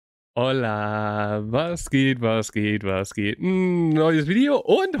Hola, was geht, was geht, was geht? Ein neues Video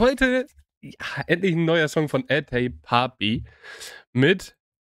und heute ja, endlich ein neuer Song von ATAYPAPI mit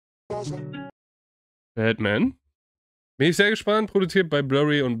Batman. Bin ich sehr gespannt, produziert bei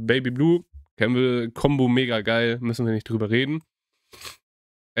Blurry und Baby Blue. Kennen wir, Combo mega geil, müssen wir nicht drüber reden.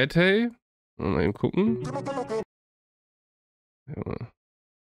 Atay, mal eben gucken. Ja.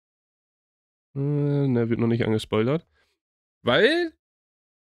 Ne, wird noch nicht angespoilert. Weil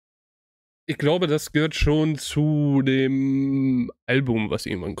ich glaube, das gehört schon zu dem Album, was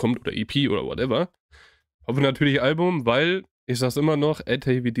irgendwann kommt, oder EP oder whatever. Hoffe natürlich Album, weil ich sag's immer noch,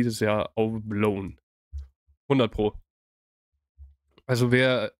 Atay wird dieses Jahr aufblown. 100 Pro. Also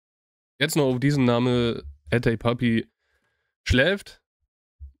wer jetzt noch auf diesen Namen ATAYPAPI schläft,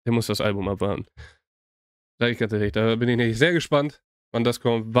 der muss das Album abwarten. Sag ich ganz ehrlich, da bin ich nicht sehr gespannt, wann das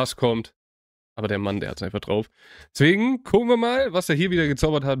kommt, was kommt. Aber der Mann, der hat's einfach drauf. Deswegen gucken wir mal, was er hier wieder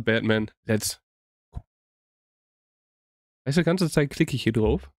gezaubert hat. Batman, let's go. Weißt du, die ganze Zeit klicke ich hier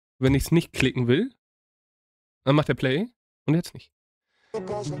drauf. Wenn ich es nicht klicken will, dann macht er Play und jetzt nicht.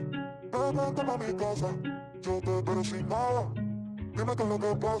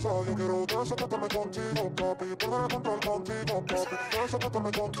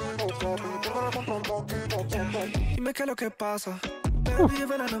 Baby,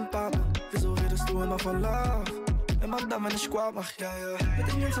 wenn einen Partner, wieso redest du immer von Love? Immer dann, wenn ich Squad mach, ja, mit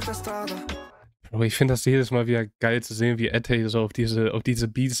den Jungs auf der Strada. Aber ich finde das jedes Mal wieder geil zu sehen, wie Atay so auf diese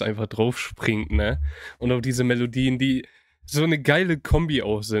Beats einfach drauf springt, ne? Und auf diese Melodien, die so eine geile Kombi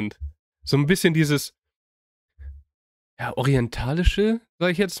auch sind. So ein bisschen dieses, ja, orientalische,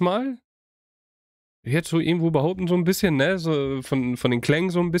 sag ich jetzt mal. Jetzt so irgendwo behaupten, so ein bisschen, ne? So von den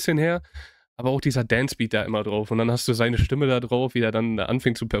Klängen so ein bisschen her. Aber auch dieser Dance-Beat da immer drauf. Und dann hast du seine Stimme da drauf, wie er dann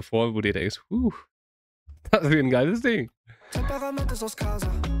anfängt zu performen, wo dir denkst, das ist ein geiles Ding. Temperament ist aus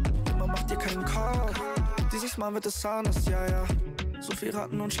Casa, immer macht dir keinen Kopf. Dieses Mal wird es anders, ja. So viel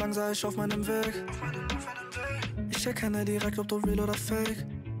Ratten und Schlangen sah ich auf meinem Weg. Ich erkenne direkt, ob du real oder fake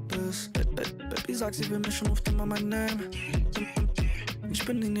bist. Baby sagt, sie will mich schon, ruft immer mein Name. Ich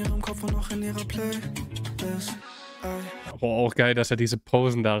bin in ihrem Kopf und auch in ihrer Playlist. Aber auch geil, dass er diese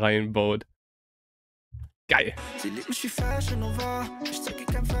Posen da reinbaut. Geil. Sie liebt mich wie Fashion Nova, ich zeig ihr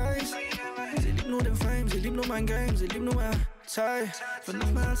kein Face. Sie liebt nur den Fame, sie liebt nur mein Game, sie liebt nur mehr Zeit. Wenn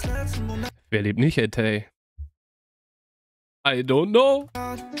noch mehr als letzten Moment. Wer liebt nicht Atay? I don't know.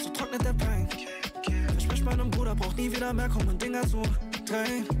 So trocknet der Pain. Versprich meinem Bruder, braucht nie wieder mehr kommen und Dinger zu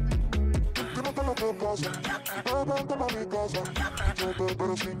drehen.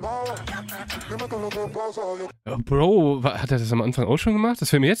 Ja, Bro, hat er das am Anfang auch schon gemacht? Das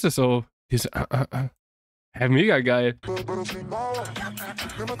fällt mir jetzt so. Diese, ja, mega geil.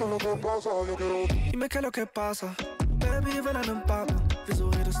 Dime que lo que pasa, Baby, wenn einen Partner, wieso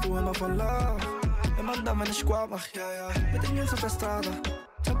redest du immer von Love? Immer dann, wenn ich Squad mach, ja, mit den Jungs auf der Strada.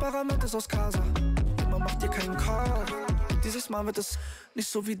 Temperament ist aus Casa, immer macht dir keinen Kopf. Dieses Mal wird es nicht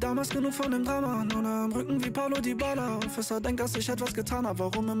so wie damals, genug von dem Drama. Nur am Rücken wie Paulo Di Bala. Fisser denkt, dass ich etwas getan habe.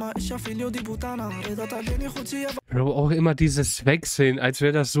 Warum immer ich Affilio di Butana? Bro, auch immer dieses Wechseln, als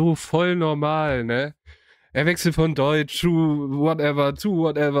wäre das so voll normal, ne? Er wechselt von Deutsch zu whatever, zu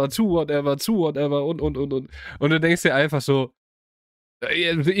whatever, zu whatever, zu whatever und. Und du denkst dir einfach so,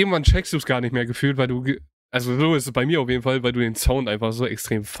 irgendwann checkst du es gar nicht mehr gefühlt, weil du, also so ist es bei mir auf jeden Fall, weil du den Sound einfach so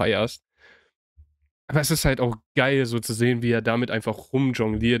extrem feierst. Aber es ist halt auch geil, so zu sehen, wie er damit einfach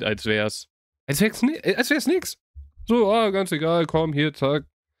rumjongliert, als wär's nix. So, ganz egal, komm, hier, zack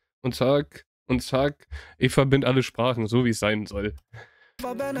und zack und zack. Ich verbinde alle Sprachen, so wie es sein soll.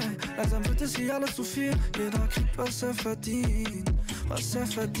 Langsam wird es hier alles zu viel. Jeder kriegt, was er verdient. Was er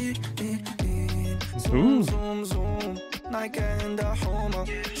verdient. Zoom, zoom, zoom. Nike in der Homer.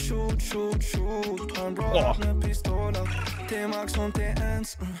 Shoot, shoot, shoot. Mein Bro hat ne Pistole. T-Max und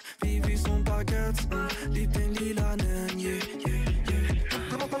T-Ns. Vivis und Baguettes. Lieb den lilanen.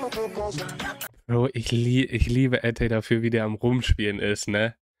 Bro, ich liebe Atay dafür, wie der am Rumspielen ist,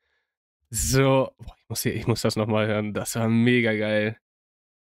 ne? So, ich muss das nochmal hören. Das war mega geil.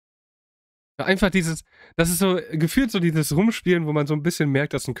 Einfach dieses, das ist so gefühlt so dieses Rumspielen, wo man so ein bisschen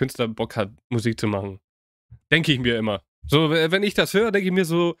merkt, dass ein Künstler Bock hat, Musik zu machen. Denke ich mir immer. So, wenn ich das höre, denke ich mir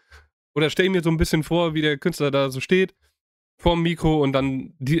so, oder stelle ich mir so ein bisschen vor, wie der Künstler da so steht, vorm Mikro und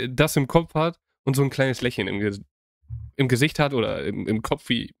dann das im Kopf hat und so ein kleines Lächeln im Gesicht hat oder im Kopf,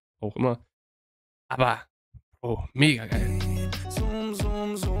 wie auch immer. Aber, oh, mega geil. Zoom,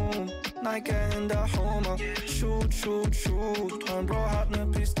 zoom, zoom. Nike in der Homer. Shoot, shoot, shoot. Mein Bro hat ne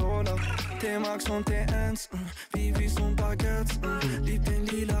Pistole. T-Max und T1, Vivis und Baguettes, lieb den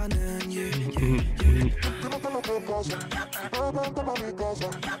lilanen,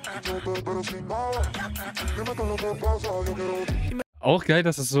 Auch geil,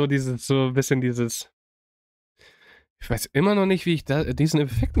 dass es so so ein bisschen dieses. Ich weiß immer noch nicht, wie ich diesen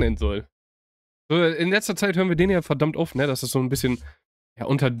Effekt nennen soll. So, in letzter Zeit hören wir den ja verdammt oft, ne, dass es so ein bisschen ja,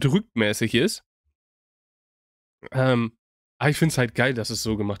 unterdrückt mäßig ist. Aber ich finde es halt geil, dass es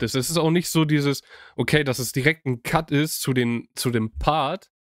so gemacht ist. Es ist auch nicht so dieses, okay, dass es direkt ein Cut ist zu dem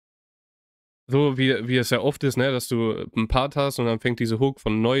Part. So wie es ja oft ist, ne, dass du einen Part hast und dann fängt diese Hook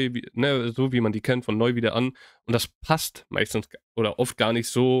von neu, ne, so wie man die kennt, von neu wieder an. Und das passt meistens oder oft gar nicht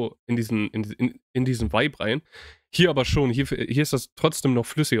so in diesen Vibe rein. Hier aber schon. Hier ist das trotzdem noch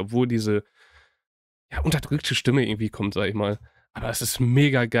flüssig, obwohl diese ja, unterdrückte Stimme irgendwie kommt, sag ich mal. Aber es ist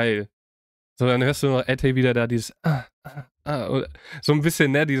mega geil. So, dann hörst du noch Atay wieder da dieses oder so ein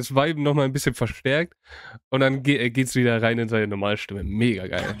bisschen, ne, dieses Vibe nochmal ein bisschen verstärkt und dann geht's wieder rein in seine Normalstimme. Mega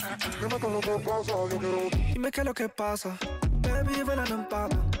geil. Dime qué es lo que pasa, Baby, wenn einem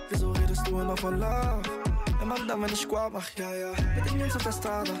Partner, wieso redest du immer von Love? Immer dann, wenn ich Squad mach, ja, ja, mit den Jungs auf der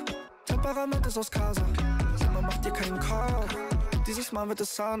Strada, Temperament ist aus Casa, man macht dir keinen Kopf, dieses Mal wird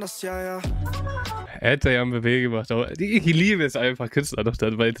es anders, ja, ja. Hätte ja ein BW gemacht, aber ich liebe es einfach, Künstler noch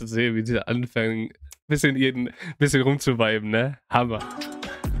dabei zu sehen, wie sie anfangen, bisschen rumzuviben, ne? Hammer.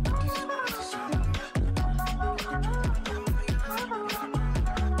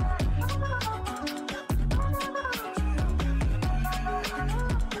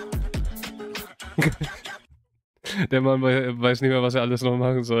 Der Mann weiß nicht mehr, was er alles noch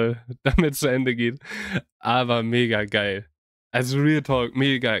machen soll, damit es zu Ende geht. Aber mega geil. Also Real Talk,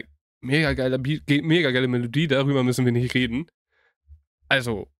 mega geiler Beat, mega geile Melodie, darüber müssen wir nicht reden.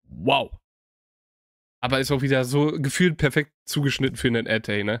 Also, wow. Aber ist auch wieder so gefühlt perfekt zugeschnitten für einen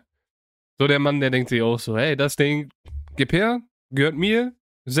Atay, ne? So der Mann, der denkt sich auch so, hey, das Ding, gib her, gehört mir,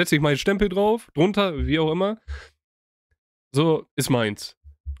 setze ich meinen Stempel drauf, drunter, wie auch immer. So, ist meins.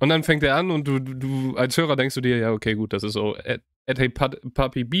 Und dann fängt er an und du als Hörer denkst du dir, ja, okay, gut, das ist so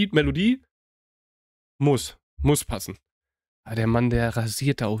ATAYPAPI Beat, Melodie, muss passen. Aber der Mann, der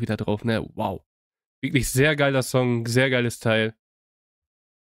rasiert da auch wieder drauf, ne? Wow. Wirklich sehr geiler Song, sehr geiles Teil.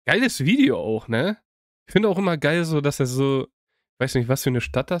 Geiles Video auch, ne? Ich finde auch immer geil so, dass er so, ich weiß nicht, was für eine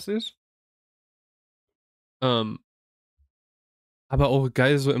Stadt das ist. Aber auch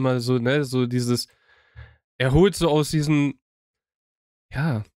geil so immer so, ne, so dieses, er holt so aus diesen,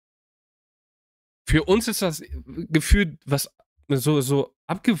 ja, für uns ist das gefühlt was so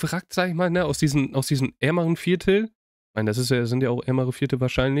abgewrackt, sag ich mal, ne, aus diesen ärmeren Viertel. Ich meine, sind ja auch ärmere Viertel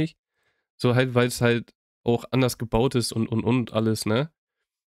wahrscheinlich. So halt, weil es halt auch anders gebaut ist und alles, ne?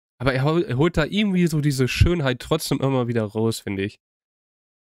 Aber er holt da irgendwie so diese Schönheit trotzdem immer wieder raus, finde ich.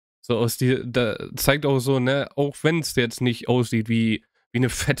 So da zeigt auch so, ne, auch wenn es jetzt nicht aussieht wie eine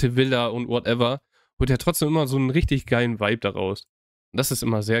fette Villa und whatever, holt er trotzdem immer so einen richtig geilen Vibe daraus. Und das ist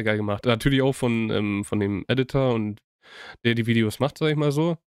immer sehr geil gemacht. Natürlich auch von dem Editor und der die Videos macht, sag ich mal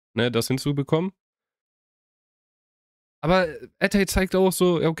so, ne, das hinzubekommen. Aber Atay zeigt auch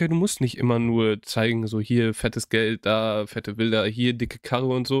so, ja, okay, du musst nicht immer nur zeigen, so hier fettes Geld, da fette Villa, hier dicke Karre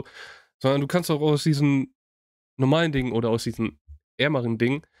und so, sondern du kannst auch aus diesen normalen Dingen oder aus diesen ärmeren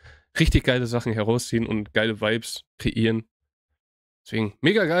Dingen richtig geile Sachen herausziehen und geile Vibes kreieren. Deswegen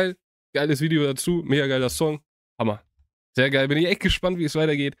mega geil, geiles Video dazu, mega geiler Song, Hammer. Sehr geil, bin ich echt gespannt, wie es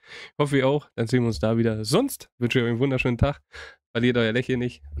weitergeht. Ich hoffe, ihr auch. Dann sehen wir uns da wieder. Sonst wünsche ich euch einen wunderschönen Tag. Verliert euer Lächeln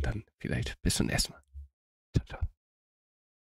nicht und dann vielleicht bis zum nächsten Mal. Ciao, ciao.